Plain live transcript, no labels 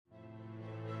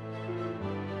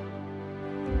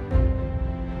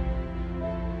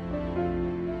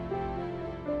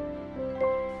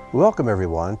Welcome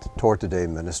everyone to Torah Today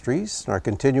Ministries, in our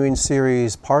continuing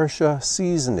series Parshah,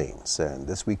 Seasonings. And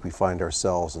this week we find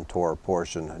ourselves in Torah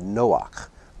portion Noach,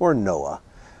 or Noah.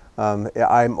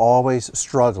 I'm always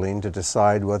struggling to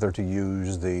decide whether to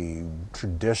use the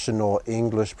traditional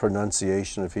English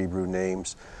pronunciation of Hebrew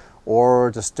names or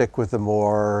to stick with the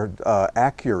more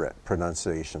accurate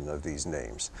pronunciation of these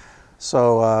names.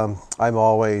 So I'm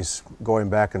always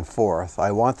going back and forth.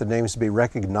 I want the names to be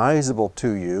recognizable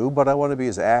to you, but I want to be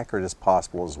as accurate as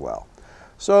possible as well.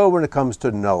 So when it comes to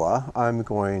Noah, I'm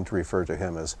going to refer to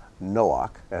him as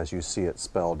Noach, as you see it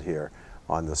spelled here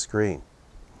on the screen.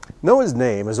 Noah's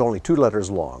name is only 2 letters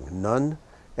long, Nun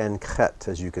and Chet,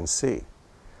 as you can see.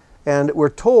 And we're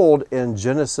told in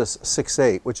Genesis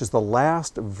 6:8, which is the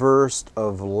last verse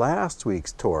of last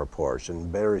week's Torah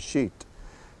portion, Bereshit.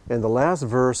 In the last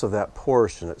verse of that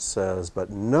portion, it says,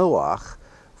 "But Noach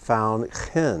found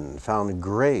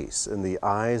grace in the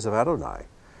eyes of Adonai."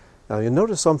 Now you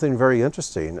notice something very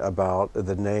interesting about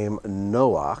the name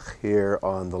Noach here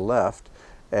on the left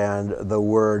and the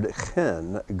word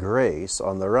chen, grace,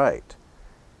 on the right.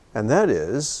 And that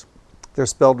is, they're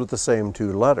spelled with the same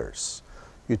 2 letters.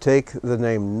 You take the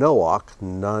name Noach,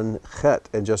 Nun, Chet,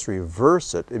 and just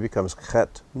reverse it, it becomes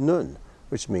Chet Nun,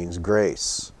 which means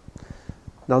grace.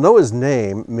 Now, Noah's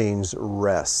name means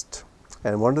rest.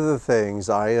 And one of the things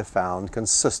I have found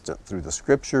consistent through the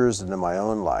scriptures and in my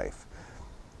own life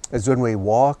is when we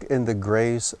walk in the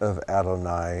grace of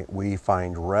Adonai, we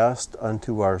find rest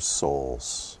unto our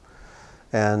souls.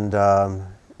 And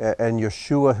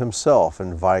Yeshua himself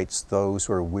invites those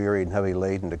who are weary and heavy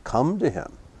laden to come to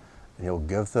him, and he'll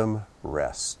give them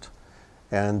rest.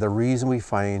 And the reason we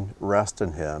find rest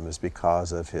in him is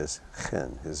because of his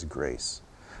chen, his grace.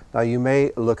 Now you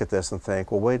may look at this and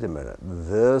think, well, wait a minute,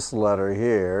 this letter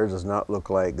here does not look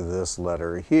like this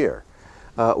letter here.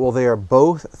 Well, they are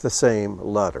both the same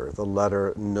letter, the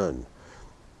letter Nun.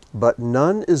 But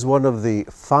Nun is one of the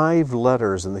 5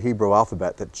 letters in the Hebrew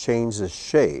alphabet that changes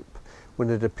shape when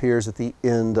it appears at the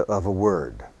end of a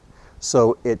word.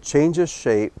 So it changes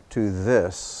shape to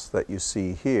this that you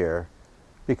see here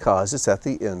because it's at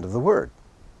the end of the word.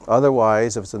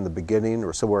 Otherwise, if it's in the beginning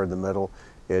or somewhere in the middle,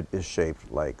 it is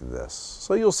shaped like this.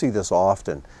 So you'll see this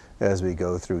often as we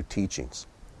go through teachings.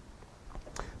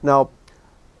 Now,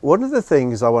 one of the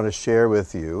things I want to share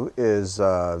with you is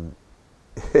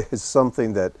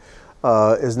something that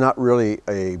is not really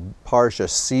a Parshah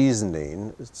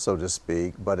seasoning, so to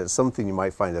speak, but it's something you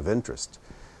might find of interest.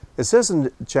 It says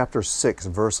in chapter 6,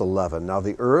 verse 11, "Now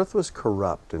the earth was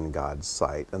corrupt in God's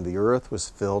sight, and the earth was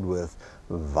filled with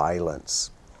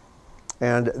violence."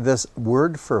 And this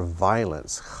word for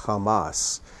violence,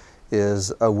 Hamas,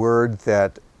 is a word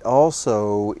that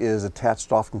also is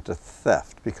attached often to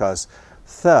theft, because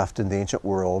theft in the ancient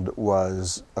world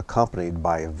was accompanied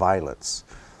by violence.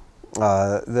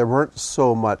 There weren't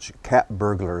so much cat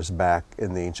burglars back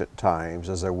in the ancient times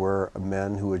as there were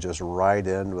men who would just ride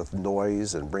in with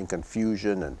noise and bring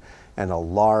confusion and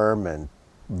alarm and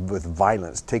with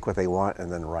violence, take what they want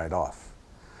and then ride off.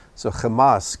 So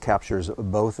Hamas captures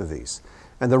both of these.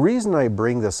 And the reason I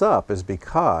bring this up is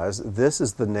because this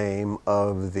is the name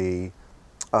of the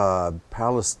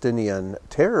Palestinian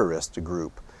terrorist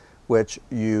group, which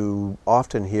you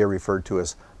often hear referred to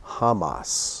as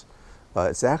Hamas.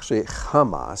 It's actually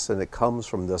Hamas, and it comes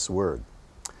from this word.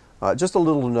 Just a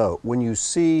little note, when you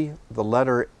see the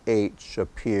letter H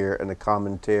appear in a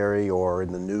commentary or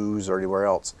in the news or anywhere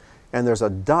else, and there's a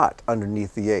dot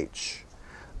underneath the H,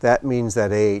 that means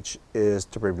that H is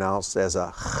to be pronounced as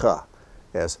a Ch,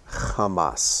 as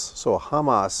Hamas. So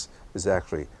Hamas is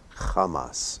actually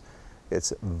Hamas.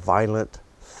 It's violent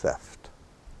theft.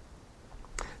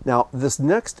 Now, this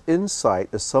next insight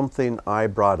is something I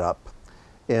brought up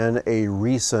in a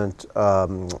recent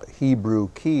Hebrew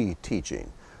key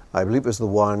teaching. I believe it was the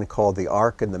one called The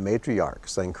Ark and the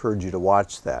Matriarchs. I encourage you to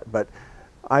watch that. But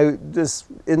this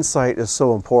insight is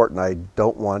so important, I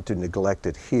don't want to neglect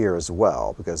it here as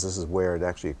well, because this is where it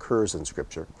actually occurs in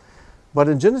Scripture. But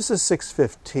in Genesis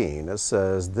 6:15, it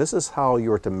says, "This is how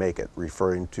you are to make it,"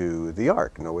 referring to the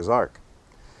ark, Noah's ark.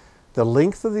 "The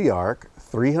length of the ark,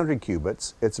 300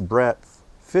 cubits, its breadth,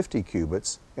 50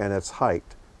 cubits, and its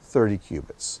height, 30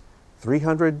 cubits.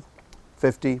 300,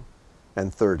 50,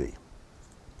 and 30.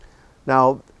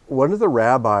 Now, one of the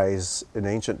rabbis in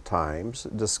ancient times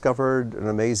discovered an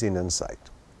amazing insight.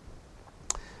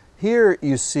 Here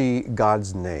you see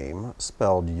God's name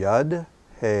spelled Yud,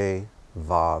 He,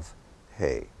 Vav,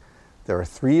 He. There are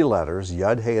 3 letters,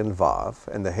 Yud, He, and Vav,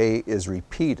 and the He is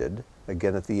repeated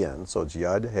again at the end. So it's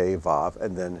Yud, He, Vav,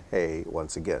 and then He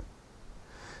once again.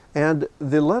 And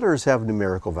the letters have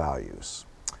numerical values.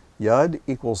 Yud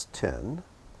equals 10,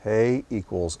 He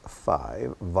equals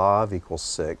 5, Vav equals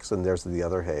 6, and there's the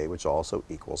other He, which also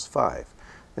equals 5.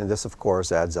 And this, of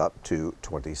course, adds up to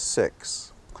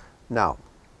 26. Now,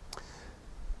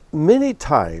 many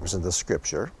times in the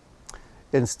Scripture,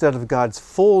 instead of God's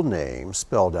full name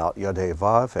spelled out Yud-He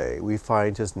Vav-He, we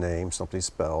find his name simply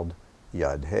spelled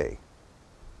Yud-He,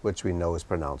 which we know is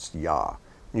pronounced Yah.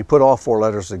 When you put all four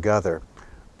letters together,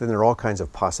 then there are all kinds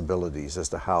of possibilities as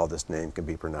to how this name can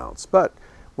be pronounced. But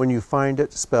when you find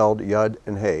it spelled Yud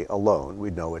and He alone,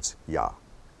 we know it's Yah.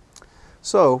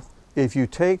 So, if you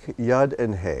take Yud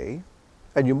and He,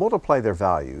 and you multiply their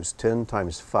values, 10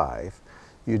 times 5,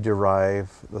 you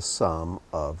derive the sum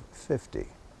of 50.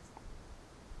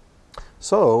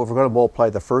 So, if we're going to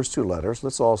multiply the first two letters,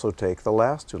 let's also take the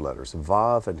last two letters,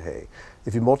 Vav and He.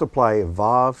 If you multiply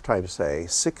Vav times He,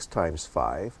 6 times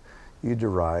 5, you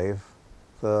derive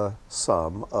the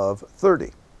sum of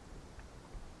 30.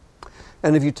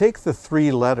 And if you take the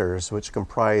three letters which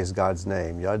comprise God's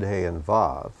name, Yud, He, and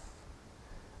Vav,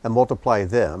 and multiply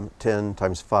them, 10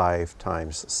 times 5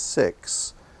 times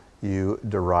 6, you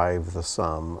derive the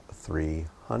sum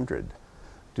 300.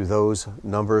 Do those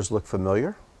numbers look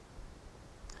familiar?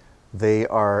 They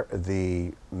are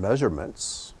the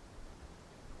measurements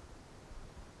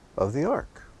of the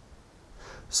ark.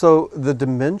 So the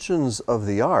dimensions of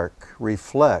the ark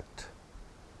reflect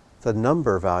the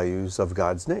number values of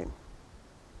God's name.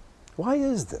 Why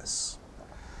is this?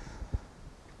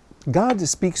 God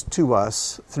speaks to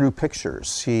us through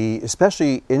pictures.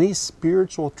 Especially any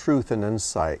spiritual truth and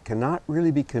insight, cannot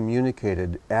really be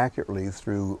communicated accurately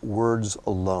through words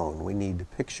alone. We need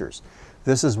pictures.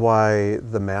 This is why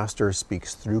the Master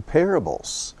speaks through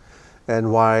parables,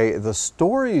 and why the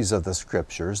stories of the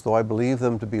Scriptures, though I believe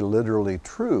them to be literally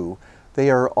true, they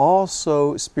are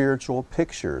also spiritual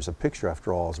pictures. A picture,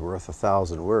 after all, is worth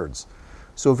 1,000 words.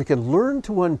 So if we can learn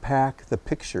to unpack the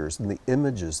pictures and the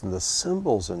images and the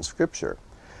symbols in Scripture,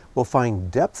 we'll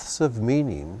find depths of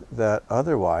meaning that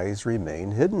otherwise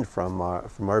remain hidden from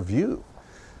our view.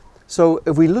 So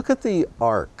if we look at the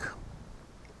ark,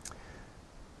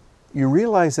 you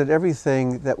realize that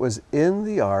everything that was in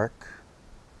the ark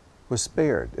was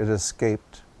spared. It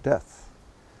escaped death.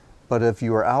 But if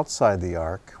you were outside the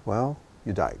ark, well,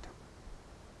 you died.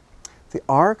 The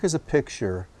ark is a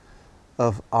picture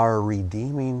of our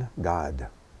redeeming God.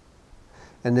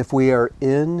 And if we are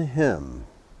in Him,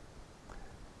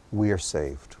 we are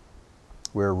saved.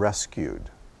 We're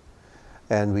rescued.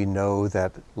 And we know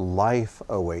that life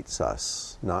awaits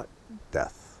us, not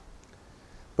death.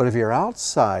 But if you're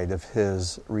outside of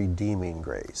His redeeming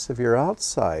grace, if you're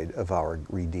outside of our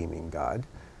redeeming God,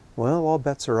 well, all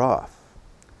bets are off.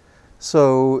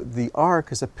 So the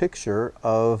ark is a picture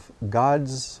of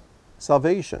God's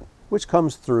salvation, which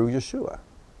comes through Yeshua.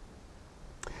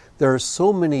 There are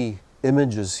so many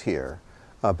images here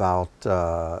about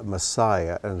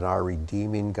Messiah and our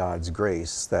redeeming God's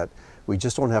grace that we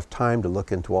just don't have time to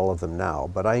look into all of them now.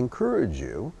 But I encourage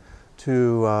you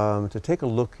to take a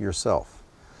look yourself.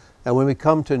 And when we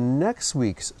come to next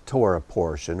week's Torah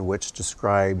portion, which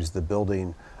describes the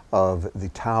building of the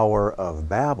Tower of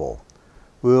Babel,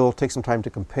 we'll take some time to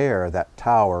compare that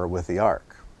tower with the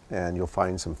ark. And you'll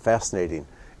find some fascinating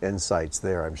insights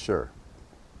there, I'm sure.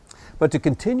 But to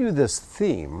continue this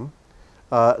theme,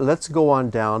 let's go on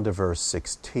down to verse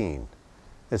 16.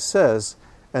 It says,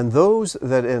 "And those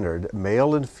that entered,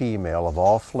 male and female of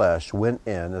all flesh, went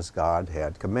in as God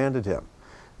had commanded him.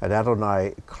 And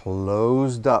Adonai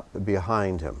closed up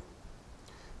behind him."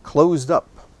 Closed up,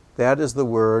 that is the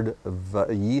word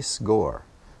vayisgor.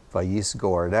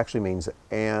 Vayisgor, it actually means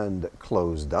and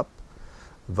closed up.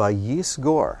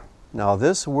 Vayisgor. Now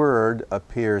this word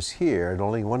appears here in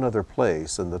only one other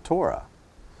place in the Torah,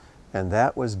 and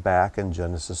that was back in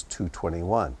Genesis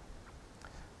 2:21,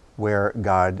 where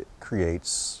God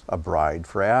creates a bride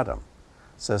for Adam.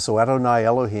 It says, "So Adonai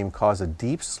Elohim caused a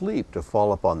deep sleep to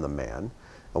fall upon the man,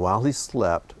 and while he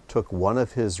slept, took one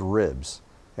of his ribs."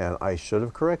 And I should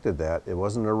have corrected that. It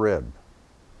wasn't a rib.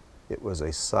 It was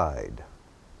a side.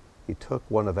 He took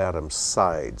one of Adam's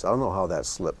sides. I don't know how that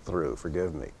slipped through.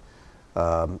 Forgive me.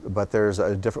 But there's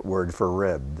a different word for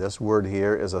rib. This word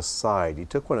here is a side. He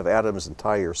took one of Adam's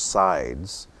entire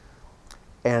sides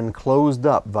and closed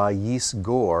up,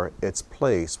 vayisgor, its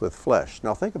place with flesh.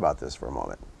 Now think about this for a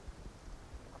moment.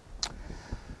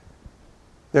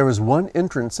 There was one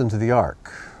entrance into the ark.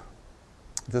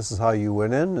 This is how you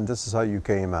went in, and this is how you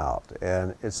came out.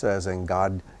 And it says, "And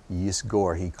God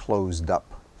yisgor," He closed up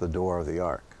the door of the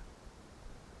ark.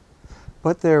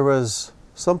 But there was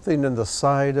something in the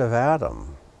side of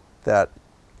Adam that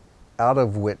out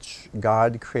of which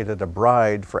God created a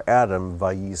bride for Adam,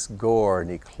 vayisgor,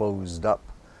 and he closed up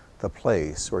the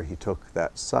place where he took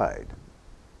that side.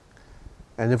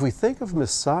 And if we think of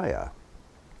Messiah,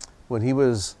 when he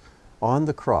was on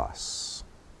the cross,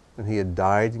 and he had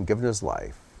died and given his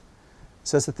life, it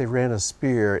says that they ran a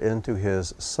spear into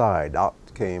his side. Out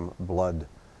came blood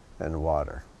and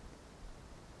water.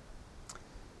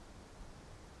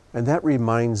 And that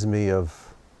reminds me of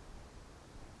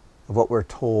what we're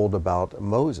told about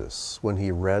Moses when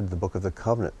he read the book of the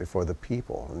covenant before the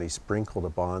people, and he sprinkled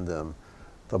upon them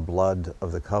the blood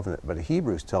of the covenant. But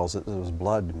Hebrews tells us it was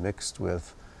blood mixed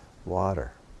with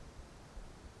water.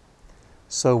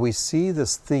 So we see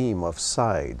this theme of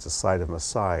sides, the side of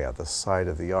Messiah, the side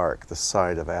of the ark, the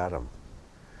side of Adam.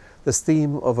 This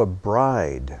theme of a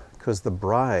bride, because the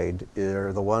bride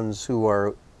are the ones who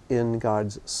are in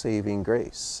God's saving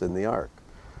grace in the ark.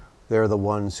 They're the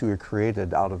ones who are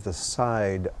created out of the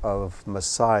side of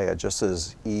Messiah, just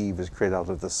as Eve is created out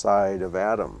of the side of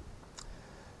Adam.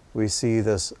 We see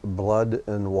this blood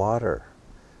and water,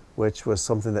 which was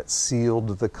something that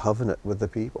sealed the covenant with the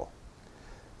people.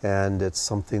 And it's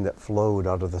something that flowed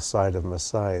out of the side of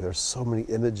Messiah. There's so many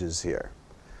images here.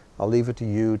 I'll leave it to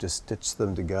you to stitch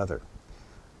them together.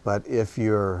 But if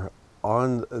you're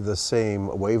on the same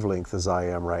wavelength as I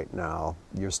am right now,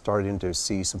 you're starting to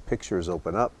see some pictures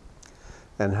open up,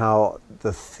 and how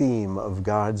the theme of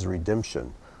God's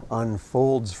redemption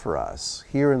unfolds for us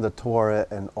here in the Torah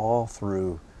and all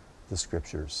through the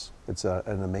Scriptures. It's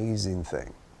an amazing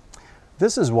thing.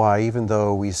 This is why, even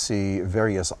though we see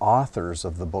various authors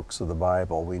of the books of the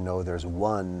Bible, we know there's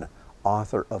one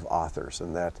author of authors,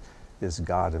 and that is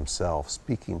God himself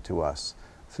speaking to us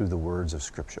through the words of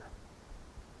Scripture.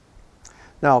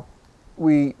 Now,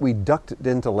 we ducked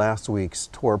into last week's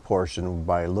Torah portion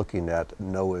by looking at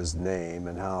Noah's name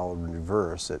and how in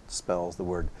reverse it spells the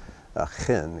word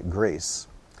chen, grace.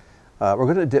 We're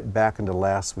going to dip back into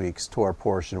last week's Torah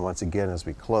portion once again as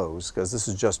we close, because this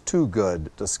is just too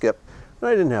good to skip. And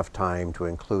I didn't have time to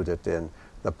include it in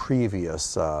the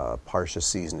previous Parshah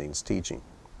Seasonings teaching.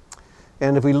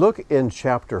 And if we look in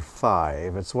chapter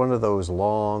 5, it's one of those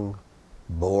long,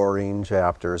 boring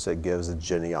chapters that gives the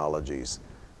genealogies,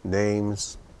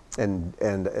 names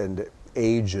and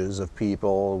ages of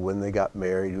people, when they got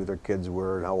married, who their kids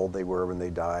were, and how old they were when they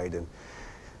died. And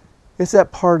it's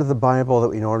that part of the Bible that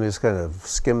we normally just kind of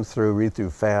skim through, read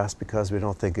through fast, because we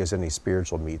don't think there's any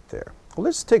spiritual meat there. Well,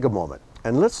 let's take a moment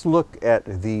and let's look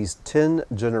at these 10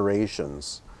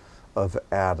 generations of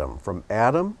Adam, from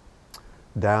Adam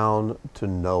down to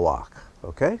Noach,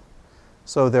 okay?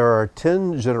 So there are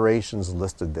 10 generations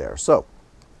listed there. So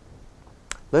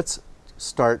let's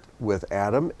start with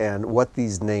Adam and what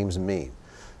these names mean.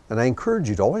 And I encourage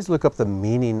you to always look up the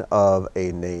meaning of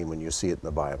a name when you see it in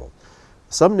the Bible.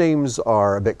 Some names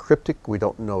are a bit cryptic. We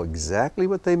don't know exactly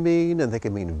what they mean, and they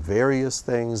can mean various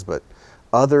things, but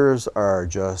others are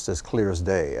just as clear as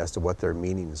day as to what their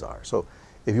meanings are. So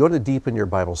if you want to deepen your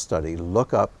Bible study,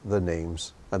 look up the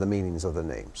names and the meanings of the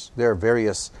names. There are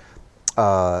various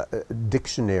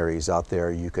dictionaries out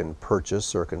there you can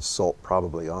purchase or consult,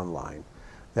 probably online,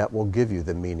 that will give you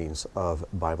the meanings of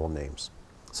Bible names.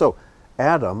 So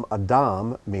Adam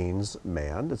means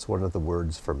man. It's one of the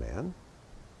words for man.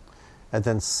 And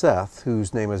then Seth,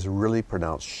 whose name is really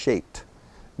pronounced shaped,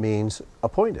 means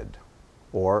appointed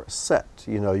or set.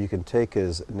 You know, you can take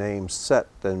his name Set,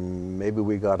 and maybe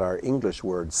we got our English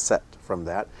word set from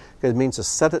that. It means to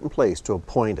set it in place, to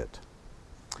appoint it.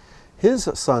 His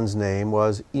son's name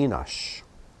was Enosh.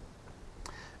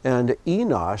 And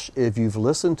Enosh, if you've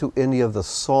listened to any of the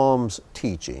Psalms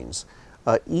teachings,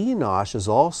 Enosh is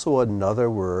also another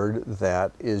word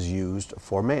that is used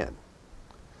for man.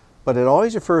 But it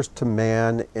always refers to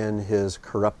man in his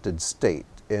corrupted state,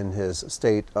 in his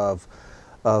state of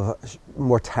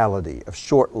mortality, of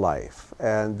short life,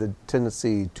 and the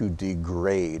tendency to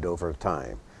degrade over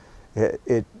time.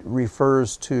 It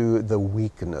refers to the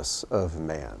weakness of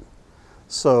man.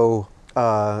 So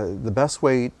the best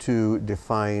way to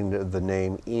define the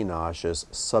name Enosh is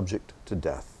subject to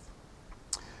death.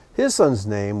 His son's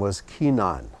name was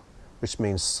Kenan, which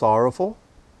means sorrowful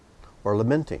or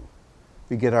lamenting.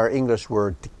 We get our English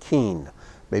word to keen.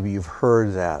 Maybe you've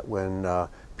heard that when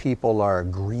people are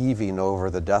grieving over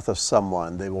the death of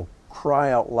someone, they will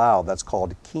cry out loud. That's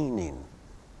called keening.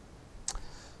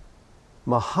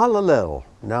 Mahalalel.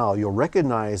 Now you'll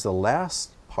recognize the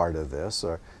last part of this,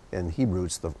 or in Hebrew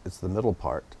it's the middle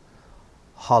part.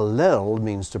 Hallel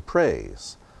means to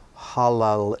praise.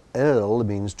 Halalel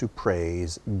means to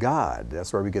praise God.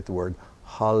 That's where we get the word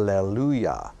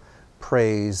hallelujah.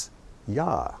 Praise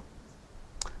Yah.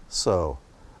 So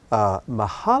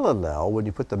Mahalalel, when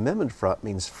you put the mem in front,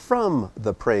 means from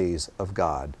the praise of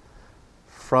God.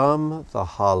 From the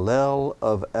Hallel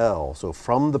of El, so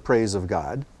from the praise of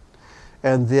God.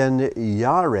 And then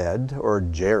Yared, or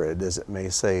Jared, as it may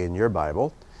say in your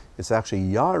Bible, it's actually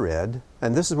Yared,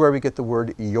 and this is where we get the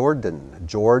word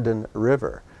Jordan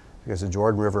River, because the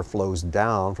Jordan River flows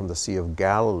down from the Sea of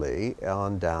Galilee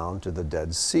on down to the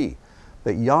Dead Sea.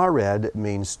 But Yared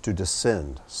means to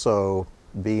descend, so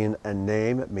being a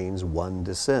name, it means one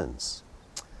descends.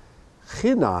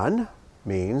 Chinan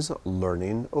means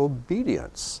learning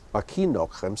obedience.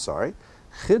 Chinok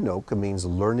means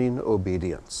learning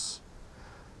obedience.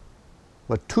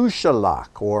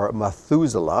 Metushalach, or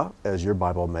Methuselah, as your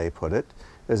Bible may put it,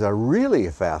 is a really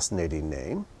fascinating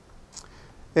name.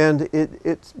 And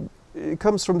it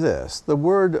comes from this. The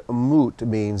word mut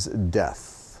means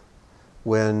death.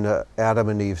 When Adam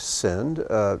and Eve sinned,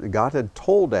 God had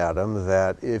told Adam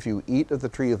that if you eat of the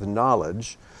tree of the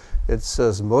knowledge, it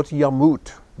says, mot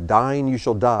yamut, dying you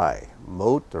shall die.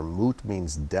 Mot or mut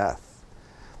means death.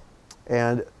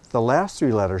 And the last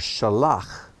three letters,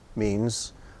 shalach,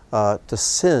 means to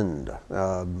send.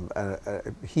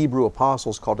 Hebrew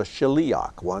apostles called a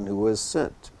shaliach, one who is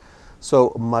sent.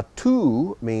 So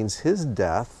matu means his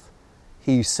death,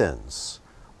 he sends.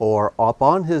 Or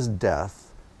upon his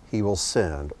death, he will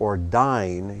send. Or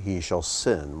dying, he shall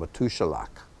send.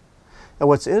 Metushalach. And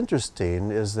what's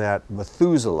interesting is that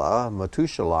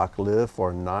Metushalach lived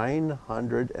for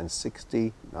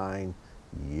 969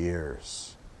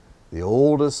 years. The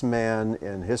oldest man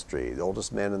in history, the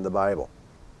oldest man in the Bible.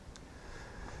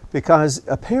 Because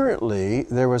apparently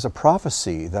there was a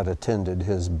prophecy that attended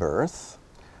his birth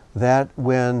that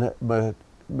when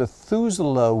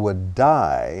Methuselah would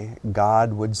die,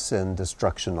 God would send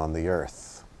destruction on the earth.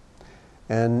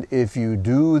 And if you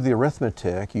do the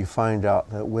arithmetic, you find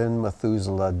out that when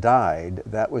Methuselah died,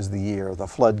 that was the year the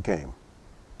flood came.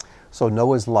 So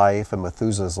Noah's life and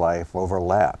Methuselah's life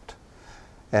overlapped.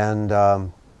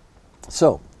 And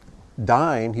so,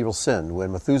 dying, he will sin.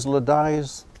 When Methuselah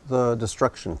dies, the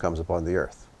destruction comes upon the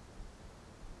earth.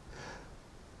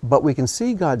 But we can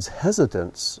see God's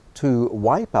hesitance to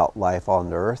wipe out life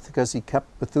on earth because he kept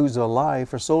Methuselah alive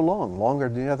for so long, longer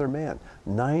than the other man,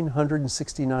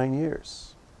 969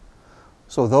 years.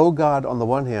 So though God, on the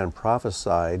one hand,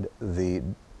 prophesied the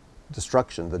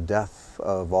destruction, the death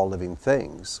of all living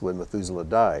things when Methuselah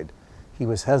died, he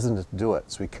was hesitant to do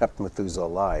it, so he kept Methuselah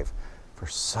alive for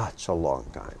such a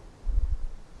long time.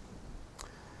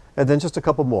 And then just a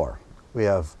couple more. We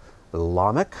have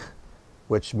Lamech,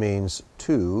 which means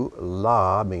two.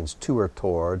 La means to or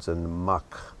towards, and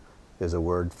Mach is a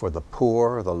word for the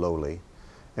poor, the lowly.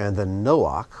 And then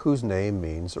Noach, whose name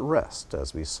means rest,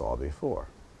 as we saw before.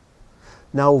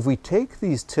 Now, if we take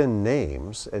these 10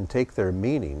 names and take their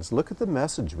meanings, look at the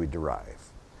message we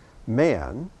derive.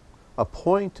 Man,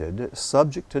 appointed,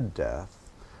 subject to death,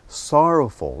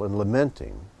 sorrowful and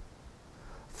lamenting.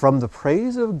 From the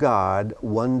praise of God,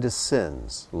 one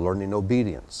descends, learning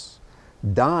obedience.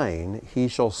 Dying, he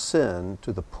shall send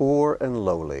to the poor and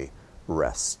lowly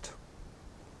rest.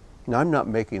 Now, I'm not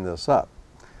making this up.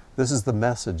 This is the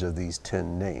message of these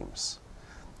 10 names.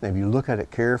 And if you look at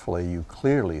it carefully, you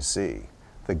clearly see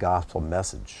the gospel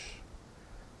message.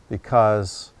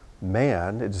 Because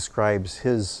man, it describes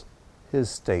his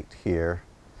state here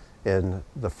in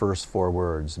the first 4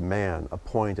 words. Man,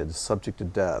 appointed, subject to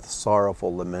death,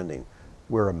 sorrowful, lamenting.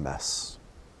 We're a mess.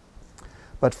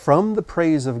 But from the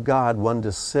praise of God, one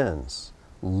descends,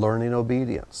 learning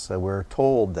obedience. And we're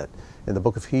told that in the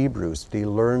book of Hebrews, he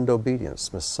learned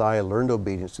obedience. Messiah learned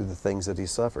obedience through the things that he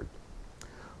suffered.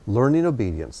 Learning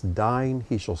obedience, dying,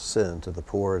 he shall send to the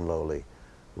poor and lowly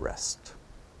rest.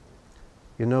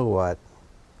 You know what?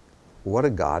 What a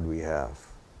God we have,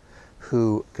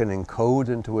 who can encode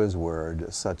into his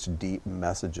word such deep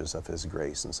messages of his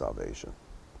grace and salvation.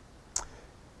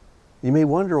 You may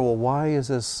wonder, well, why is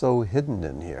this so hidden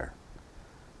in here?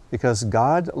 Because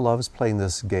God loves playing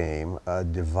this game, a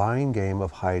divine game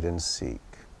of hide and seek.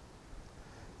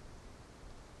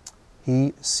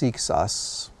 He seeks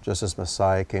us, just as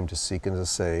Messiah came to seek and to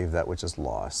save that which is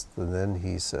lost. And then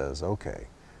he says, okay,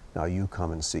 now you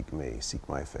come and seek me, seek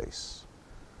my face.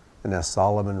 And as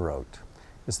Solomon wrote,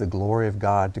 it's the glory of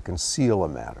God to conceal a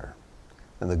matter,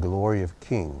 and the glory of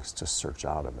kings to search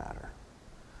out a matter.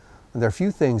 And there are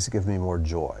few things that give me more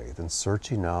joy than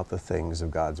searching out the things of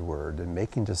God's Word and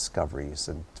making discoveries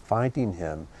and finding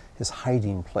Him, His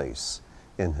hiding place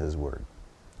in His Word.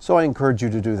 So I encourage you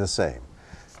to do the same.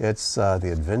 It's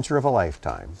the adventure of a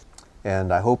lifetime.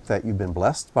 And I hope that you've been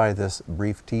blessed by this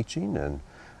brief teaching, and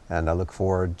I look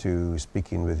forward to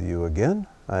speaking with you again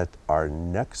at our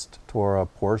next Torah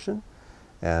portion.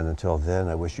 And until then,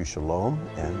 I wish you shalom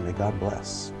and may God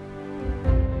bless.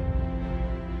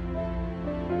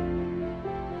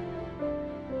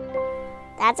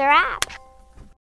 That's a wrap.